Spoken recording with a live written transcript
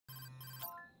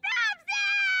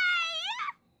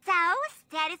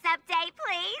update,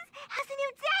 please. How's the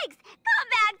new digs? Come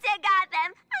back to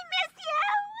Gotham. I miss you.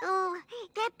 Ooh,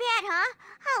 that bad, huh?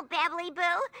 Oh, Babbly Boo.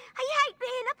 I hate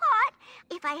being apart.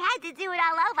 If I had to do it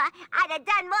all over, I'd have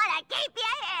done more to keep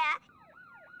you here.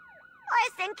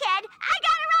 Listen, kid, I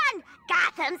gotta run.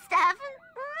 Gotham stuff.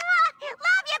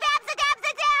 Love you,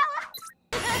 Babsa-Dabsa-Doo.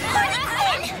 Harley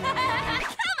Quinn!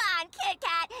 Come on, Kit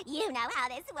Kat. You know how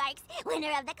this works.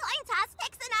 Winner of the coin toss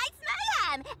picks the night's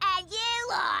mayhem. And you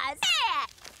lost. Here,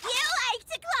 you like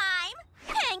to climb.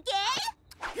 Pinky,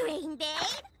 Green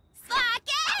Bean,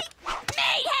 Sparky,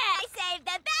 Meathead. I saved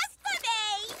the best for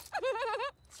me.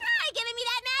 Try giving me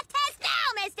that math test now,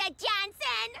 Mr.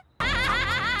 Johnson.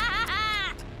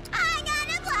 I'm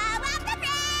gonna blow up the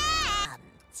room.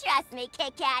 Trust me,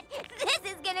 Kit Kat. This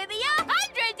is gonna be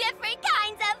 100 different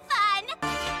kinds of fun.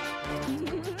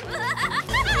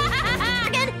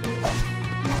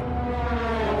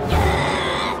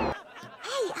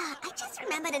 Hey, I just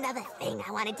remembered another thing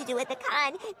I wanted to do at the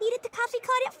con. Needed the coffee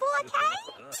card at 4K?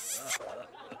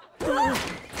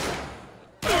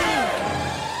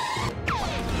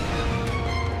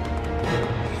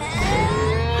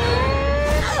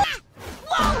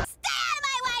 Whoa! Stay out of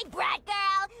my way, brat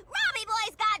girl! Robbie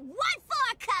Boy's got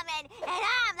 1-4 coming, and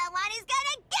I'm the one who's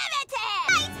gonna give it to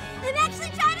him! Right! I'm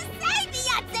actually trying to save the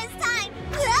yacht this time!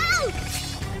 Whoa!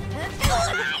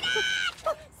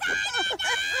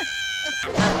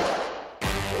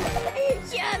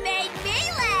 You made me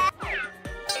laugh!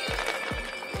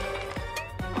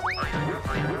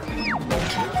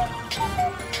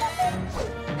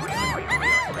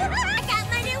 Check out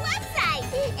my new website!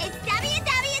 It's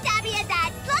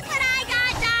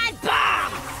www.lookwhatigot.com!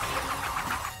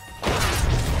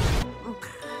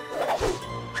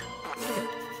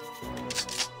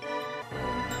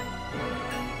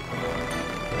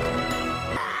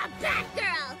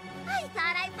 Batgirl! I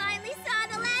thought I finally saw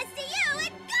the last of you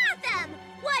in Gotham!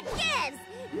 What gives?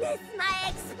 Miss my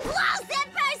explosion!